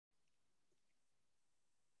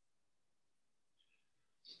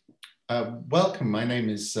Welcome. My name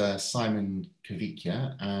is Simon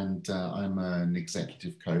Kavikia, and I'm an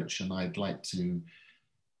executive coach. And I'd like to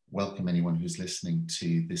welcome anyone who's listening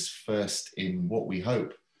to this first in what we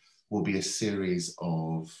hope will be a series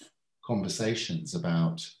of conversations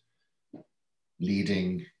about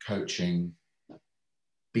leading, coaching,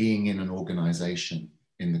 being in an organization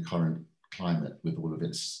in the current climate with all of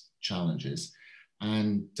its challenges.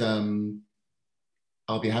 And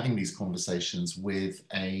I'll be having these conversations with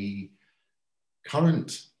a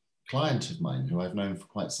current client of mine who I've known for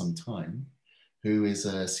quite some time, who is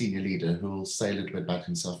a senior leader who will say a little bit about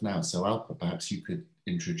himself now. So Alpa, perhaps you could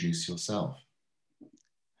introduce yourself.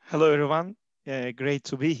 Hello, everyone. Great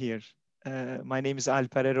to be here. My name is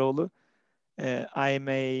Alper Eroğlu. I am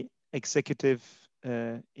a executive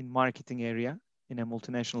in marketing area in a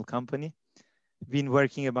multinational company. Been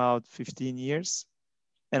working about 15 years,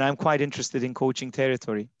 and I'm quite interested in coaching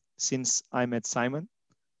territory since I met Simon.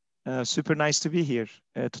 Super nice to be here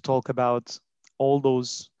to talk about all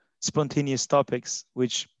those spontaneous topics,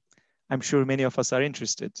 which I'm sure many of us are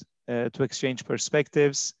interested to exchange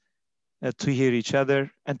perspectives, to hear each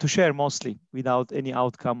other, and to share mostly without any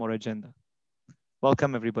outcome or agenda.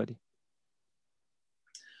 Welcome, everybody.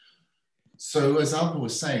 So as Alpa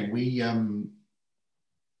was saying,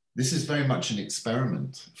 this is very much an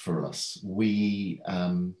experiment for us.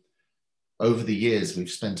 Over the years, we've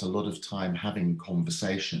spent a lot of time having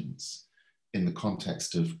conversations in the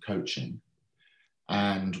context of coaching.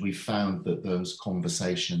 And we found that those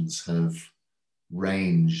conversations have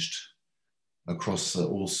ranged across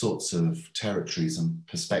all sorts of territories and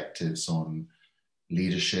perspectives on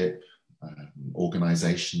leadership,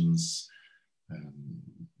 organizations,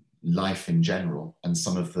 life in general, and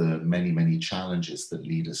some of the many, many challenges that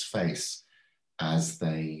leaders face as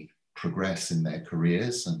they progress in their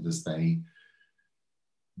careers and as they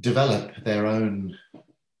develop their own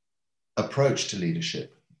approach to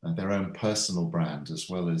leadership and their own personal brand, as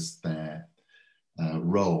well as their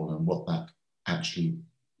role and what that actually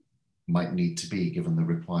might need to be given the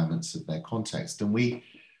requirements of their context. And we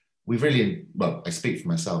really, well, I speak for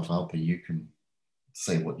myself, Alpa, you can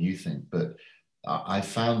say what you think, but I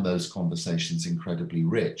found those conversations incredibly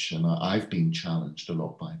rich, and I've been challenged a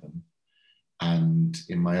lot by them. And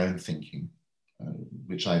in my own thinking,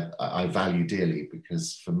 which I value dearly,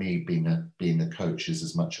 because for me, being a coach is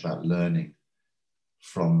as much about learning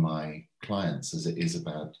from my clients as it is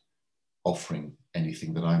about offering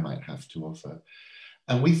anything that I might have to offer.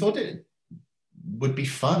 And we thought it would be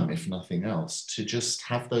fun, if nothing else, to just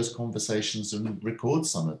have those conversations and record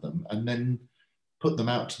some of them and then put them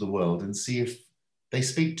out to the world and see if they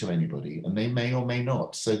speak to anybody, and they may or may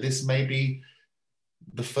not. So this may be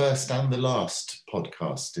the first and the last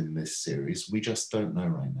podcast in this series. We just don't know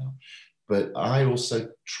right now. But I also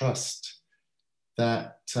trust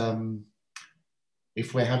that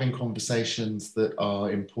if we're having conversations that are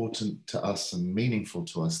important to us and meaningful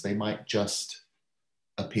to us, they might just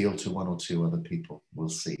appeal to one or two other people. We'll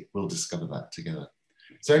see. We'll discover that together.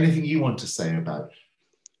 Is there anything you want to say about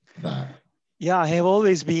that? Yeah, I have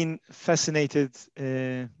always been fascinated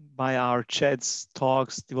by our chats,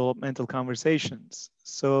 talks, developmental conversations.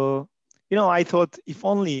 So, I thought if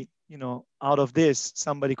only, out of this,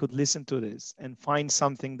 somebody could listen to this and find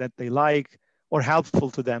something that they like or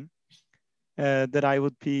helpful to them, that I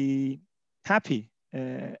would be happy.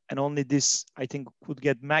 And only this, I think, could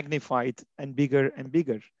get magnified and bigger and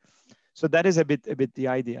bigger. So that is a bit the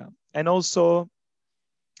idea. And also,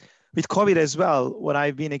 with COVID as well, what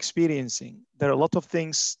I've been experiencing, there are a lot of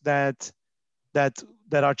things that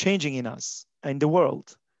are changing in us and the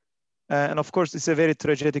world. And of course, it's a very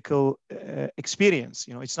tragedical experience.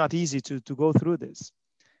 It's not easy to go through this.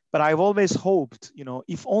 But I've always hoped,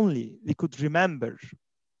 if only we could remember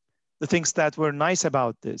the things that were nice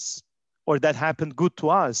about this, or that happened good to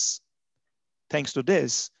us, thanks to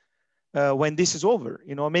this, when this is over.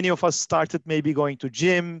 Many of us started maybe going to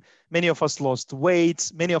gym, many of us lost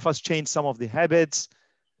weight, many of us changed some of the habits.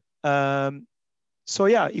 So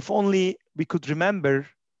yeah, if only we could remember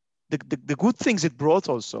the good things it brought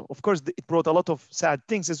also. Of course, it brought a lot of sad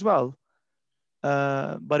things as well,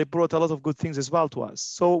 but it brought a lot of good things as well to us.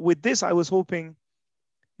 So with this, I was hoping,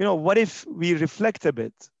 what if we reflect a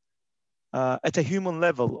bit at a human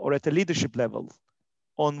level or at a leadership level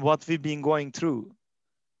on what we've been going through.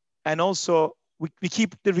 And also we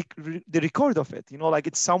keep the record of it, like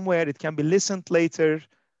it's somewhere, it can be listened later,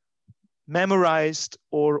 memorized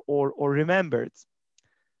or remembered.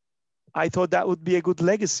 I thought that would be a good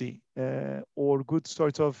legacy or good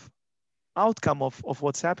sort of outcome of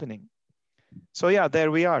what's happening. So yeah,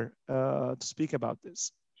 there we are to speak about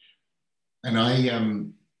this.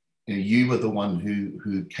 And you were the one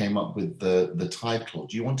who came up with the title.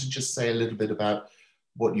 Do you want to just say a little bit about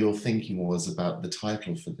what your thinking was about the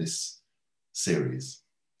title for this series?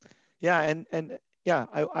 Yeah, and yeah,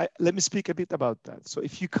 let me speak a bit about that. So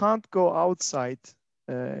if you can't go outside,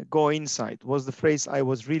 go inside was the phrase I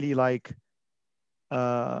was really like.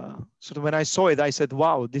 So when I saw it, I said,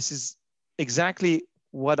 "Wow, this is exactly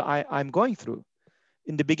what I'm going through."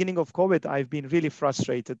 In the beginning of COVID, I've been really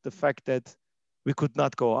frustrated. The fact that we could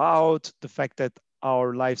not go out, the fact that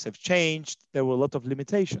our lives have changed, there were a lot of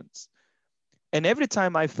limitations. And every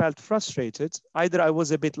time I felt frustrated, either I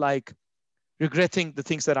was a bit like regretting the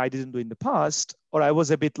things that I didn't do in the past, or I was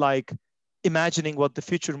a bit like imagining what the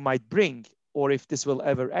future might bring, or if this will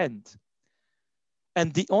ever end.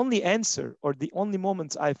 And the only answer, or the only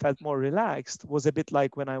moments I felt more relaxed, was a bit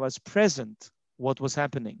like when I was present, what was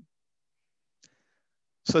happening.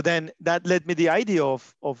 So then that led me the idea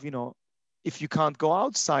of if you can't go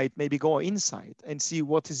outside, maybe go inside and see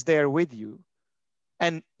what is there with you.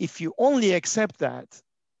 And if you only accept that,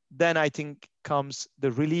 then I think comes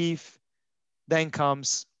the relief, then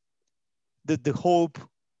comes the hope,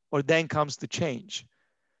 or then comes the change.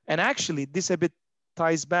 And actually, this a bit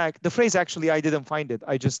ties back. The phrase, actually, I didn't find it.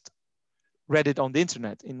 I just read it on the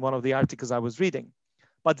internet in one of the articles I was reading,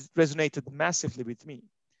 but it resonated massively with me.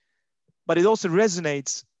 But it also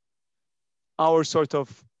resonates our sort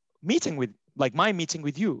of meeting with, like my meeting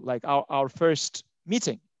with you, like our first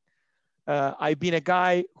meeting. I've been a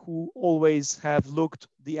guy who always have looked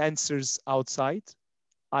the answers outside.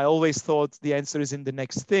 I always thought the answer is in the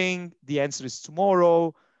next thing, the answer is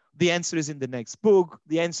tomorrow, the answer is in the next book,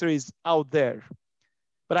 the answer is out there.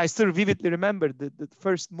 But I still vividly remember the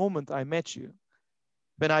first moment I met you,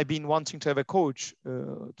 when I've been wanting to have a coach,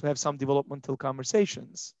 to have some developmental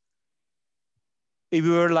conversations. We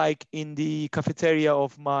were like in the cafeteria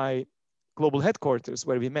of my global headquarters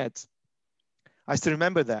where we met. I still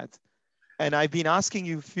remember that. And I've been asking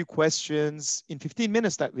you a few questions in 15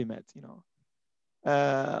 minutes that we met,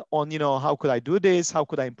 on, how could I do this? How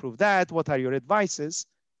could I improve that? What are your advices?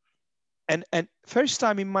 And first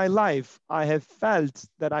time in my life, I have felt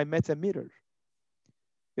that I met a mirror,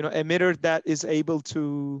 a mirror that is able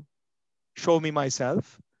to show me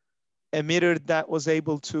myself, a mirror that was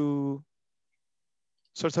able to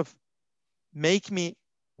sort of make me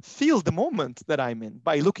feel the moment that I'm in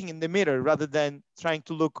by looking in the mirror rather than trying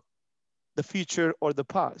to look the future or the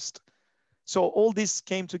past. So all this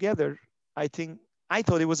came together. I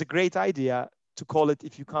thought it was a great idea to call it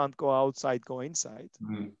 "If you can't go outside, go inside."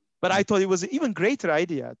 Mm. But I thought it was an even greater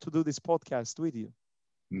idea to do this podcast with you.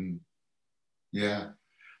 Mm. Yeah,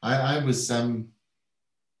 I was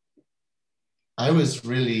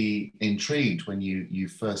really intrigued when you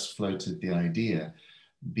first floated the idea,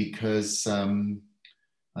 because I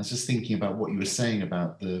was just thinking about what you were saying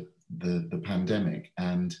about the pandemic,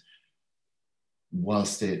 and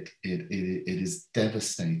whilst it is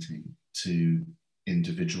devastating to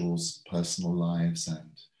individuals' personal lives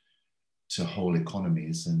and to whole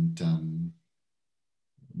economies, and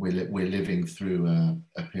we're living through a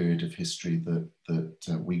period of history that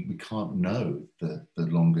we can't know the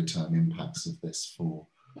longer term impacts of this for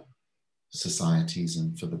societies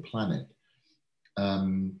and for the planet.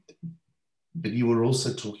 But you were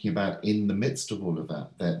also talking about, in the midst of all of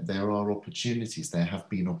that, that there are opportunities, there have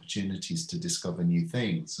been opportunities to discover new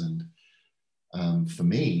things. And for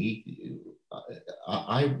me,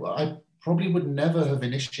 I probably would never have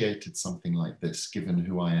initiated something like this, given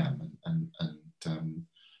who I am and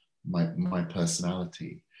my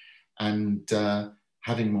personality. And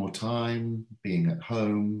having more time, being at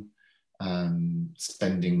home,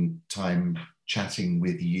 spending time chatting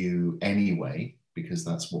with you anyway, because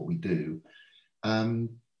that's what we do.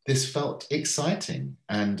 This felt exciting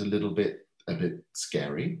and a bit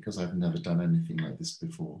scary, because I've never done anything like this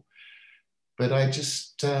before. But I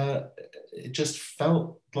just, it just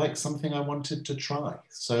felt like something I wanted to try.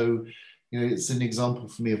 So, it's an example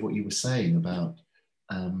for me of what you were saying about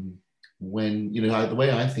when, the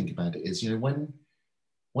way I think about it is,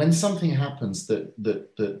 when something happens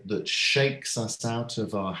that shakes us out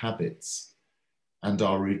of our habits and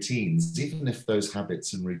our routines, even if those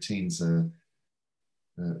habits and routines are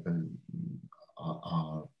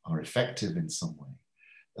effective in some way,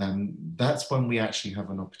 that's when we actually have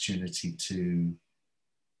an opportunity to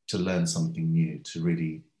learn something new, to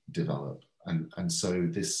really develop. And so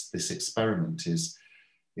this experiment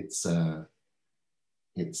it's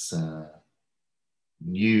a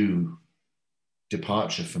new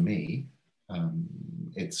departure for me.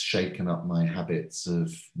 It's shaken up my habits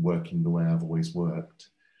of working the way I've always worked,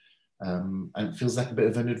 and it feels like a bit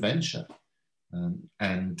of an adventure.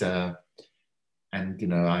 And and you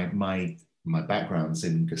know, my background's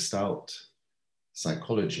in Gestalt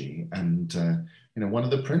psychology, and you know, one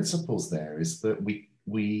of the principles there is that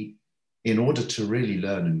we in order to really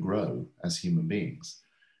learn and grow as human beings,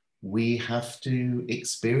 we have to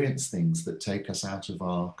experience things that take us out of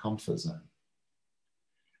our comfort zone.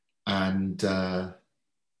 And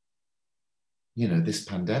you know, this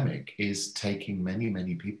pandemic is taking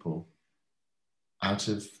many people out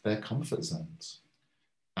of their comfort zones.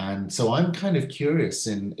 And so I'm kind of curious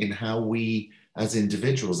in how we as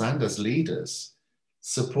individuals and as leaders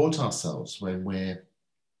support ourselves when we're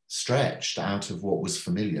stretched out of what was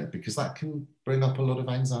familiar, because that can bring up a lot of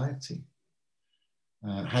anxiety.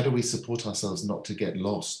 How do we support ourselves not to get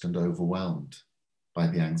lost and overwhelmed by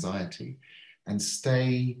the anxiety and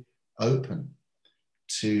stay open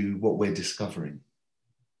to what we're discovering?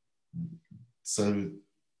 So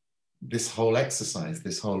this whole exercise,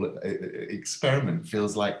 this whole experiment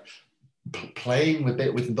feels like playing a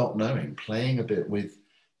bit with not knowing, playing a bit with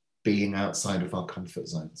being outside of our comfort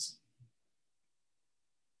zones.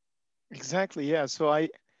 Exactly, yeah. So I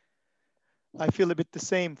feel a bit the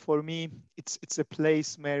same. For me, it's a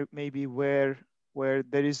place maybe where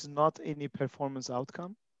there is not any performance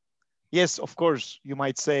outcome. Yes, of course, you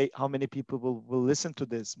might say how many people will listen to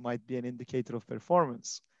this might be an indicator of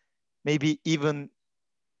performance. Maybe even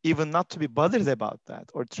not to be bothered about that,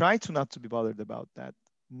 or try to not to be bothered about that,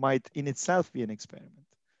 might in itself be an experiment.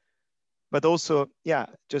 But also, yeah,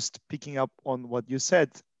 just picking up on what you said,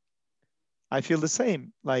 I feel the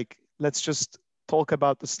same. Like, let's just talk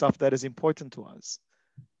about the stuff that is important to us.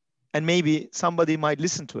 And maybe somebody might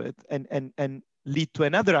listen to it and lead to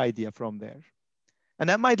another idea from there. And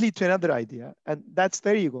that might lead to another idea. And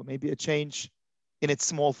there you go, maybe a change in its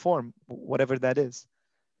small form, whatever that is.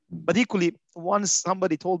 But equally, once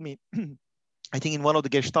somebody told me, I think in one of the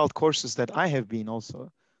Gestalt courses that I have been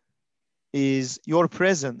also, is your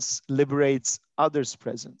presence liberates others'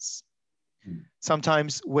 presence.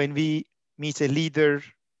 Sometimes when we meet a leader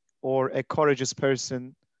or a courageous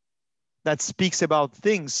person that speaks about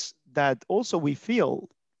things that also we feel,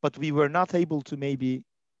 but we were not able to maybe,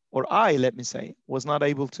 or let me say, was not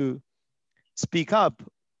able to speak up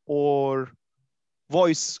or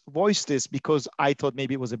voice this because I thought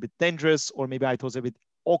maybe it was a bit dangerous, or maybe I thought it was a bit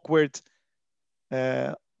awkward,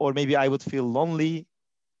 or maybe I would feel lonely.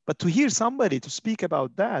 But to hear somebody to speak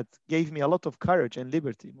about that gave me a lot of courage and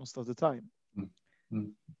liberty most of the time. Mm-hmm.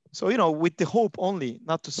 So, you know, with the hope only,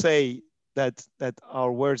 not to say that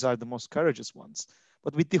our words are the most courageous ones,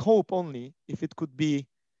 but with the hope only, if it could be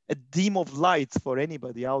a beam of light for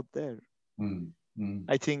anybody out there,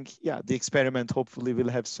 I think, yeah, the experiment hopefully will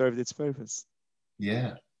have served its purpose.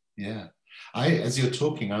 Yeah, yeah. As you're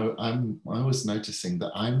talking, I was noticing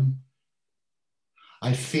that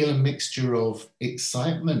I feel a mixture of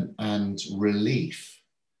excitement and relief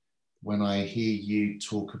when I hear you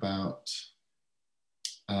talk about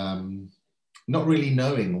not really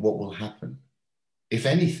knowing what will happen, if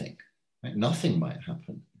anything. Right? Nothing might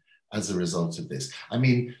happen as a result of this. I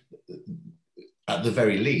mean, at the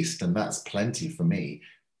very least, and that's plenty for me,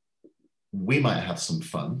 we might have some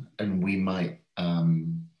fun and we might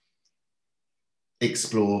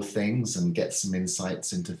explore things and get some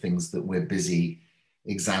insights into things that we're busy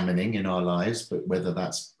examining in our lives, but whether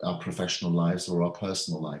that's our professional lives or our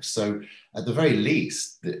personal lives. So at the very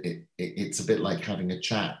least, it's a bit like having a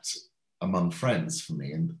chat among friends for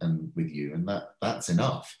me and with you, and that's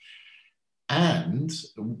enough. And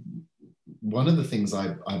one of the things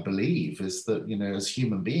I believe is that, you know, as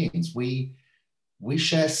human beings, we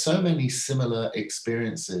share so many similar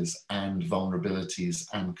experiences and vulnerabilities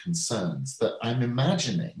and concerns that I'm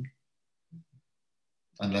imagining,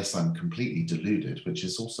 unless I'm completely deluded, which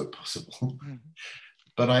is also possible,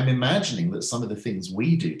 but I'm imagining that some of the things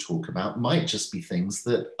we do talk about might just be things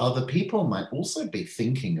that other people might also be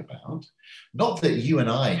thinking about. Not that you and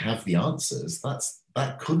I have the answers.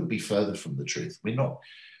 That couldn't be further from the truth. We're not,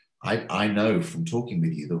 I know from talking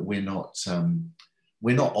with you that we're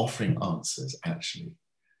not offering answers, actually,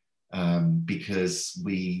 because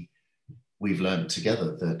we've learned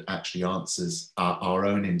together that actually answers are our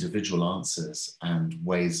own individual answers, and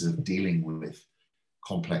ways of dealing with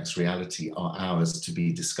complex reality are ours to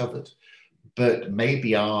be discovered. But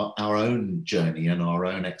maybe our own journey and our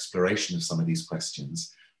own exploration of some of these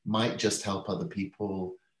questions might just help other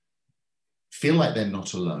people feel like they're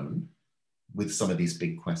not alone with some of these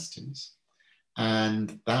big questions.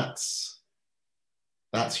 And that's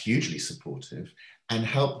hugely supportive, and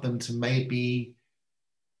help them to maybe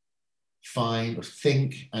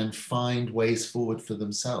think and find ways forward for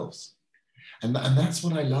themselves. And that's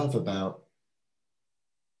what I love about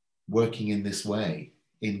working in this way,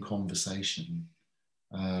 in conversation,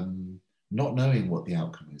 not knowing what the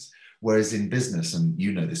outcome is. Whereas in business, and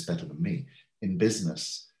you know this better than me, in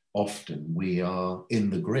business, often we are in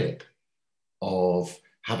the grip of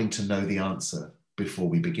having to know the answer before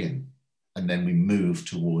we begin. And then we move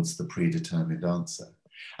towards the predetermined answer.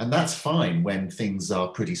 And that's fine when things are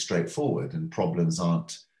pretty straightforward and problems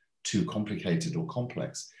aren't too complicated or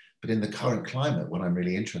complex. But in the current climate, what I'm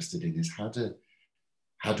really interested in is how do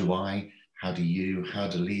you, how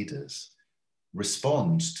do leaders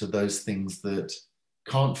respond to those things that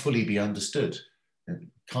can't fully be understood,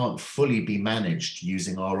 can't fully be managed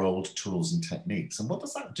using our old tools and techniques? And what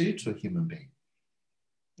does that do to a human being?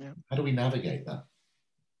 Yeah. How do we navigate that?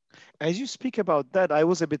 As you speak about that, I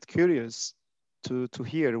was a bit curious to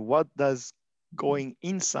hear, what does going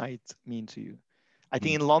inside mean to you? I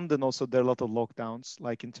think in London also there are a lot of lockdowns,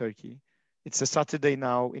 like in Turkey. It's a Saturday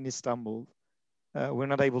now in Istanbul. We're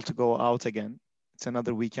not able to go out again. It's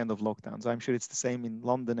another weekend of lockdowns. I'm sure it's the same in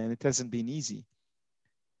London, and it hasn't been easy.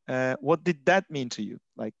 What did that mean to you?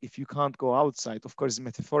 Like, if you can't go outside, of course,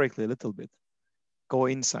 metaphorically a little bit, go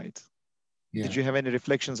inside. Yeah. Did you have any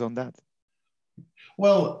reflections on that?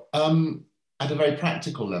 Well, at a very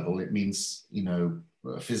practical level, it means, you know,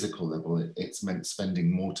 a physical level, it's meant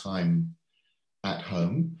spending more time at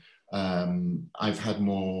home. I've had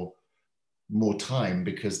more time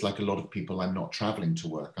because, like a lot of people, I'm not traveling to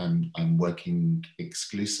work. I'm working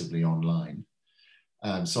exclusively online.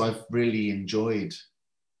 So I've really enjoyed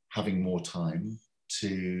having more time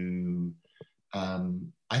to,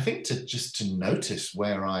 I think, to notice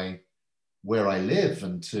where I live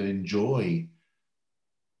and to enjoy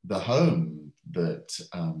the home that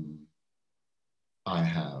I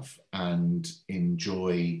have, and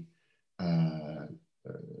enjoy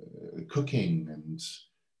cooking and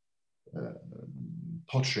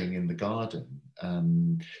pottering in the garden.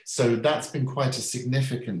 So that's been quite a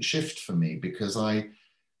significant shift for me, because I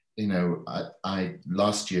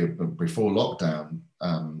last year, before lockdown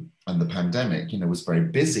and the pandemic, was very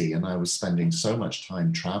busy, and I was spending so much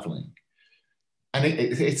time traveling. And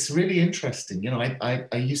it's really interesting. I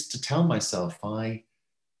used to tell myself I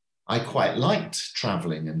quite liked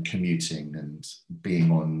traveling and commuting and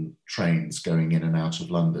being on trains going in and out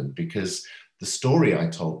of London, because the story I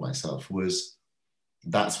told myself was,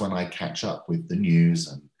 that's when I catch up with the news,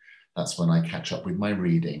 and that's when I catch up with my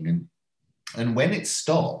reading. And when it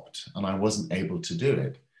stopped and I wasn't able to do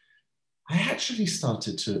it, I actually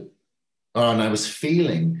started to, and I was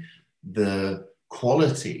feeling the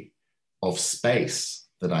quality of space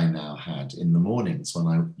that I now had in the mornings when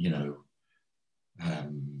I,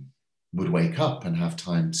 would wake up and have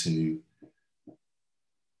time to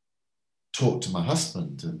talk to my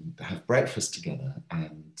husband and have breakfast together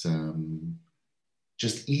and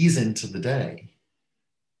just ease into the day.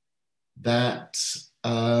 That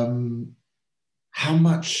how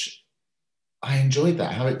much I enjoyed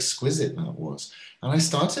that, how exquisite that was. And I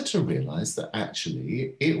started to realize that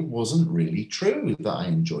actually it wasn't really true that I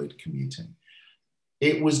enjoyed commuting.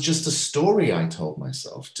 It was just a story I told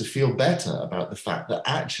myself to feel better about the fact that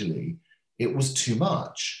actually it was too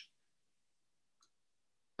much.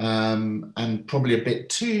 And probably a bit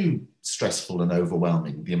too stressful and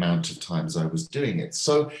overwhelming, the amount of times I was doing it.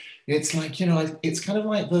 So it's like, it's kind of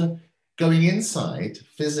like the going inside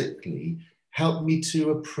physically helped me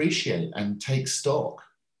to appreciate and take stock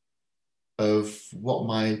of what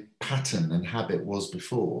my pattern and habit was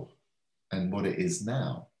before and what it is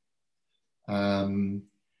now. And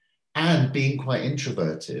being quite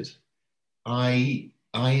introverted, I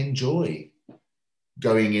enjoy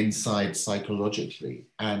going inside psychologically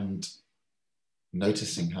and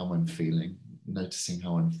noticing how I'm feeling, noticing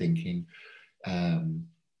how I'm thinking,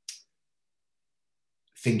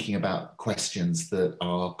 thinking about questions that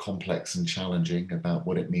are complex and challenging about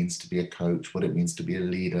what it means to be a coach, what it means to be a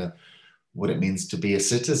leader, what it means to be a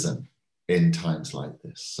citizen in times like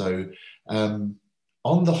this. So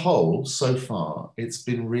on the whole, so far, it's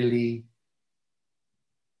been really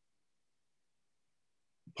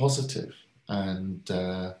positive and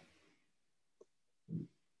a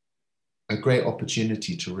great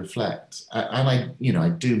opportunity to reflect. And I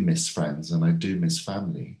do miss friends and I do miss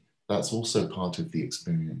family. That's also part of the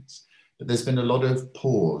experience. But there's been a lot of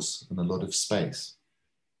pause and a lot of space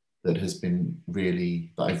that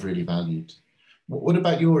I've really valued. What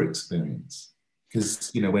about your experience?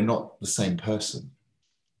 Because, we're not the same person.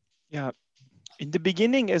 Yeah. In the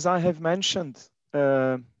beginning, as I have mentioned,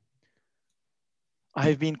 I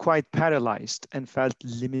have been quite paralyzed and felt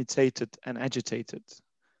limited and agitated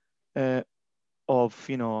of,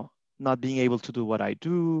 not being able to do what I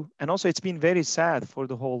do. And also it's been very sad for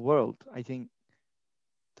the whole world. I think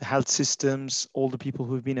the health systems, all the people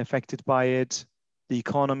who've been affected by it, the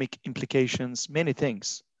economic implications, many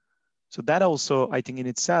things. So that also, I think in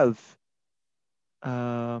itself,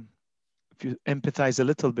 if you empathize a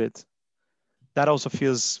little bit, that also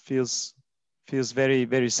feels very,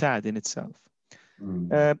 very sad in itself.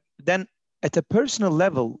 Then at a personal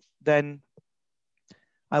level, then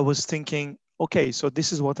I was thinking, okay, so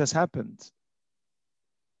this is what has happened.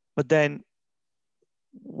 But then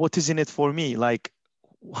what is in it for me? Like,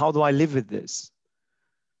 how do I live with this?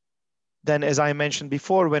 Then, as I mentioned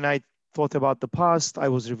before, when I thought about the past, I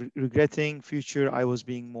was regretting. Future, I was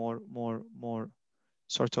being more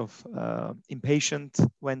sort of impatient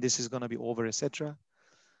when this is going to be over, etc.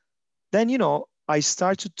 Then, you know, I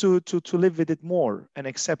started to live with it more and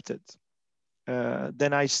accept it.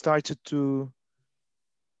 Then I started to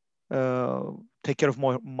take care of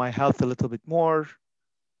my health a little bit more,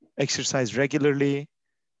 exercise regularly.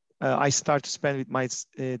 I start to spend with my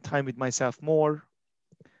time with myself more.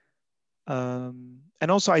 And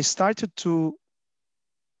also I started to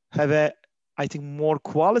have I think, more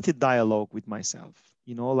quality dialogue with myself,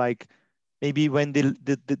 you know, like maybe when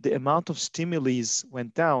the amount of stimulus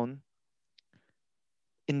went down,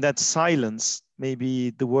 in that silence,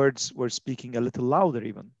 maybe the words were speaking a little louder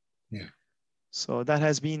even. Yeah. So that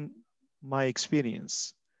has been my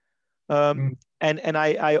experience. And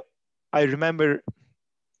I remember,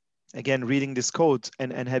 again, reading this quote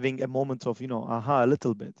and having a moment of, you know, aha, a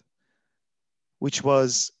little bit, which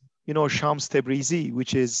was, you know, Shams Tabrizi,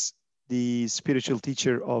 which is the spiritual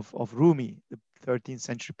teacher of Rumi, the 13th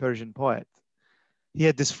century Persian poet. He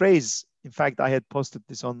had this phrase. In fact, I had posted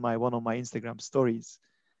this on one of my Instagram stories,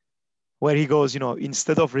 where he goes, you know,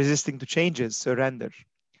 instead of resisting to changes, surrender.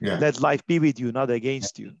 Yeah. Let life be with you, not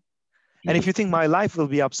against you. And if you think my life will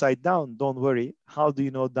be upside down, don't worry. How do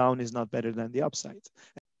you know down is not better than the upside?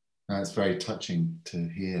 It's very touching to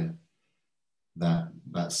hear that.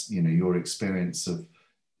 That's, you know, your experience of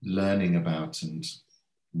learning about and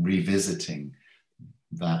revisiting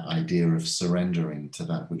that idea of surrendering to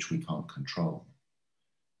that which we can't control,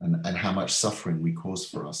 and how much suffering we cause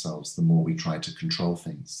for ourselves the more we try to control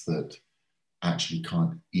things that actually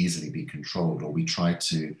can't easily be controlled, or we try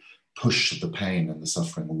to push the pain and the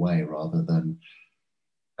suffering away rather than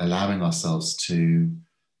allowing ourselves to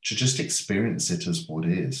just experience it as what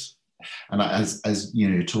is. And as you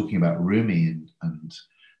know, you're talking about Rumi, and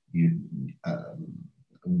you,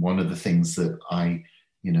 one of the things that I,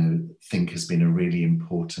 you know, think has been a really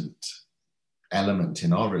important element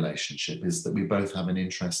in our relationship is that we both have an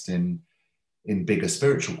interest in bigger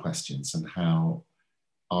spiritual questions, and how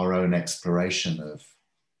our own exploration of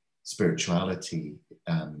spirituality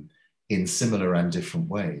in similar and different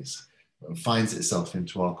ways finds itself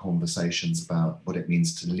into our conversations about what it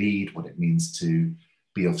means to lead, what it means to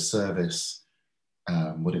be of service,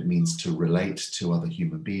 what it means to relate to other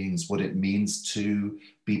human beings, what it means to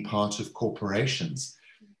be part of corporations.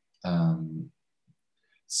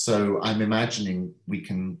 So I'm imagining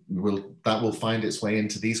that will find its way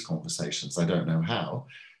into these conversations. I don't know how,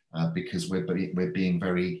 because we're being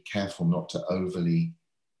very careful not to overly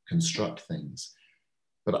construct things.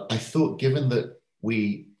 But I thought, given that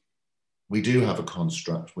we do have a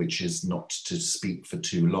construct which is not to speak for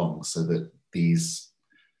too long, so that these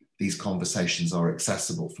conversations are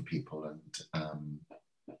accessible for people,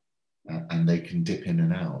 and they can dip in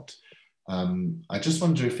and out. I just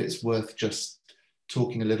wonder if it's worth just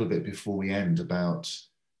talking a little bit before we end about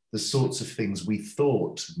the sorts of things we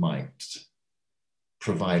thought might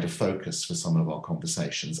provide a focus for some of our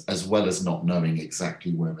conversations, as well as not knowing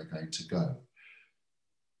exactly where we're going to go.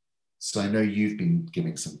 So I know you've been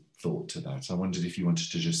giving some thought to that. I wondered if you wanted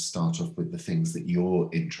to just start off with the things that you're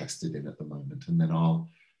interested in at the moment, and then I'll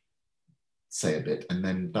say a bit, and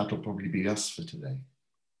then that'll probably be us for today.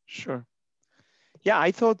 Sure. Yeah,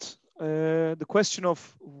 I thought the question of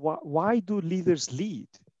why do leaders lead,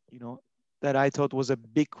 you know, that I thought was a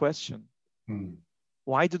big question.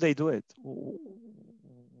 Why do they do it?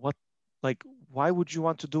 What, like, why would you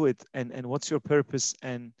want to do it? And what's your purpose?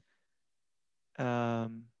 And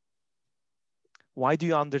why do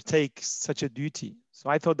you undertake such a duty? So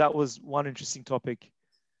I thought that was one interesting topic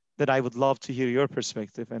that I would love to hear your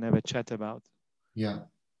perspective and have a chat about. Yeah.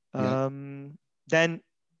 Then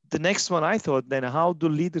the next one, I thought, then how do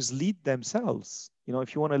leaders lead themselves? You know,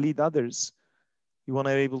 if you want to lead others, you want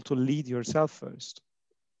to be able to lead yourself first.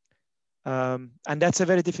 And that's a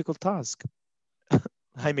very difficult task.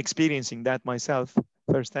 I'm experiencing that myself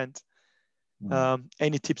firsthand.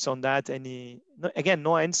 Any tips on that? Again,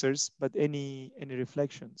 no answers, but any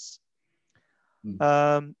reflections?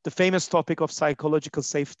 The famous topic of psychological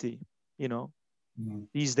safety, you know,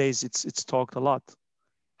 these days it's talked a lot.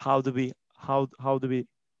 How do we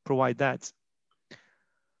provide that?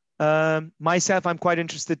 Myself, I'm quite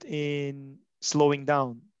interested in slowing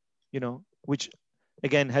down, which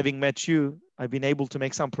again, having met you, I've been able to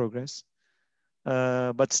make some progress.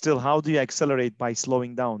 But still, how do you accelerate by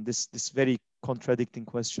slowing down? This very contradicting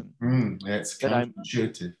question Yeah, it's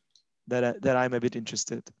counterintuitive. That I'm a bit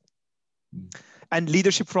interested. Mm. And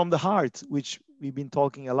leadership from the heart, which we've been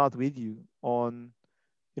talking a lot with you on.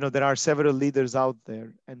 There are several leaders out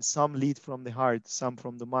there, and some lead from the heart, some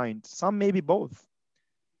from the mind, some maybe both.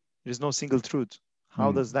 There is no single truth.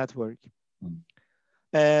 How does that work?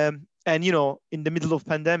 And in the middle of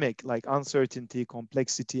pandemic, like uncertainty,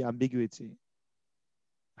 complexity, ambiguity,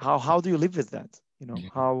 how do you live with that?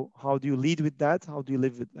 How do you lead with that? How do you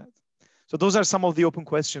live with that? So those are some of the open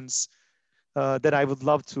questions that I would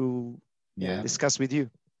love to discuss with you.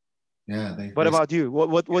 Yeah. What about you?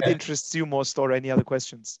 What interests you most, or any other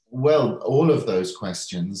questions? Well, all of those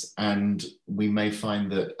questions, and we may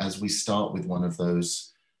find that as we start with one of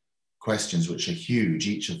those questions, which are huge,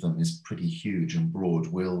 each of them is pretty huge and broad,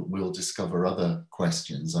 we'll discover other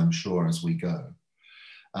questions, I'm sure, as we go.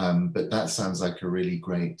 But that sounds like a really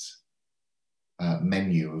great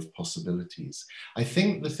menu of possibilities. I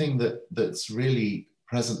think the thing that's really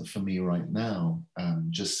present for me right now,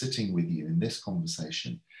 just sitting with you in this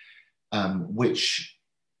conversation, which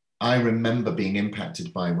I remember being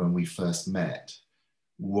impacted by when we first met,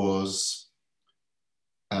 was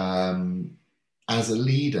as a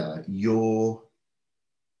leader, your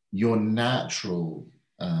natural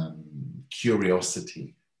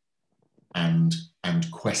curiosity and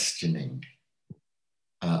questioning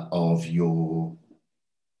of your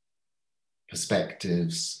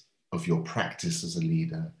perspectives, of your practice as a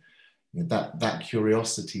leader. That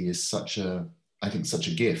curiosity is I think such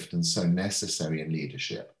a gift and so necessary in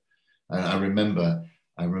leadership. And I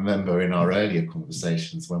remember in our earlier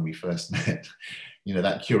conversations when we first met,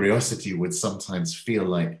 that curiosity would sometimes feel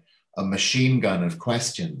like a machine gun of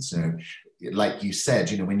questions. Like you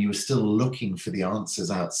said, when you were still looking for the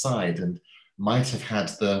answers outside, and might have had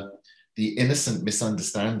the innocent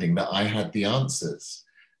misunderstanding that I had the answers.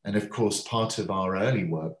 And of course, part of our early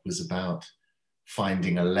work was about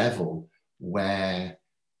finding a level where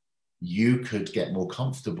you could get more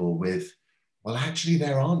comfortable with, well, actually,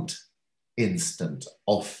 there aren't instant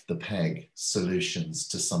off the peg solutions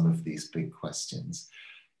to some of these big questions,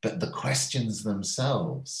 but the questions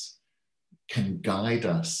themselves can guide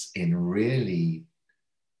us in really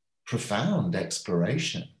profound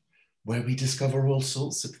exploration, where we discover all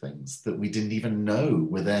sorts of things that we didn't even know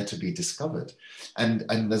were there to be discovered. And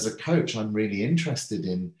as a coach, I'm really interested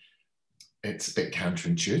in, it's a bit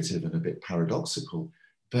counterintuitive and a bit paradoxical,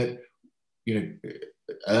 but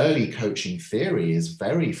early coaching theory is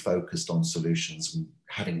very focused on solutions and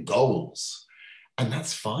having goals. And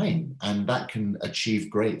that's fine. And that can achieve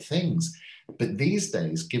great things. But these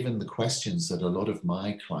days, given the questions that a lot of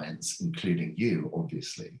my clients, including you,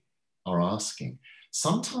 obviously, are asking,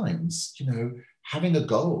 sometimes, having a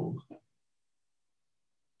goal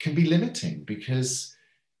can be limiting, because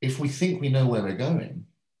if we think we know where we're going,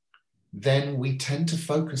 then we tend to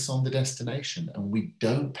focus on the destination and we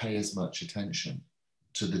don't pay as much attention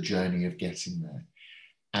to the journey of getting there.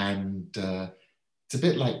 And it's a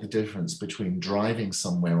bit like the difference between driving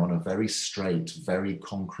somewhere on a very straight, very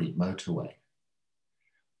concrete motorway,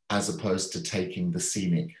 as opposed to taking the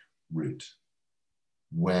scenic route,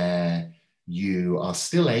 where you are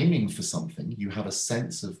still aiming for something, you have a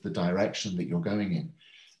sense of the direction that you're going in,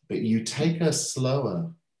 but you take a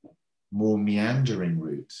slower, more meandering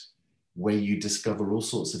route where you discover all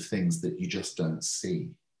sorts of things that you just don't see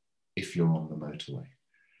if you're on the motorway.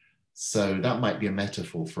 So that might be a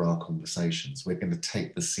metaphor for our conversations. We're going to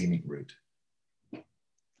take the scenic route.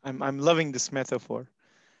 I'm loving this metaphor.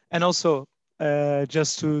 And also,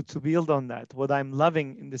 just to build on that, what I'm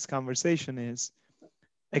loving in this conversation is,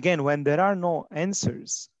 again, when there are no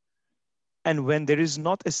answers, and when there is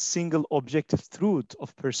not a single objective truth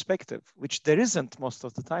of perspective, which there isn't most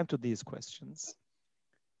of the time to these questions,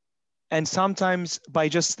 and sometimes by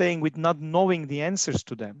just staying with not knowing the answers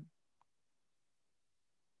to them,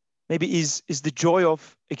 maybe is the joy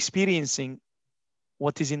of experiencing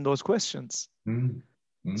what is in those questions.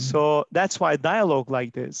 So that's why dialogue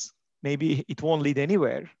like this, maybe it won't lead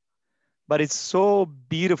anywhere, but it's so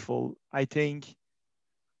beautiful, I think,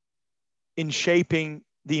 in shaping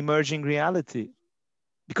the emerging reality,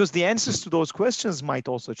 because the answers to those questions might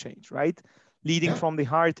also change, right? Leading from the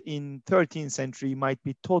heart in 13th century might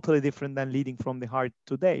be totally different than leading from the heart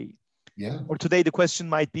today. Or today the question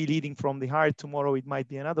might be leading from the heart, tomorrow it might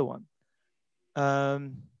be another one.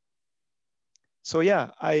 So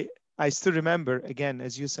yeah, I still remember, again,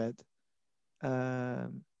 as you said,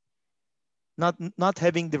 not not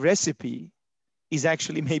having the recipe is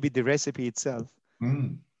actually maybe the recipe itself.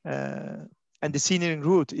 Mm. And the scenery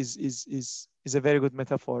route is a very good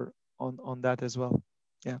metaphor on that as well.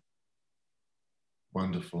 Yeah.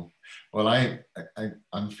 Wonderful. Well,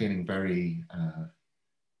 I'm feeling very,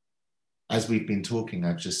 as we've been talking,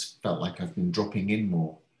 I've just felt like I've been dropping in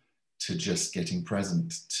more to just getting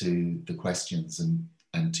present to the questions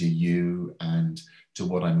and to you and to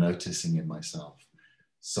what I'm noticing in myself.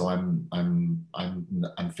 So I'm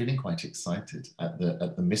feeling quite excited at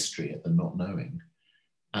the mystery, at the not knowing,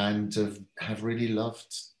 and have really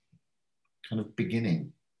loved kind of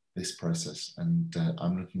beginning this process, and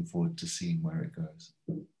I'm looking forward to seeing where it goes.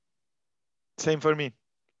 Same for me.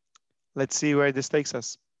 Let's see where this takes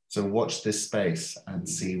us. So watch this space and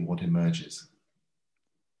see what emerges.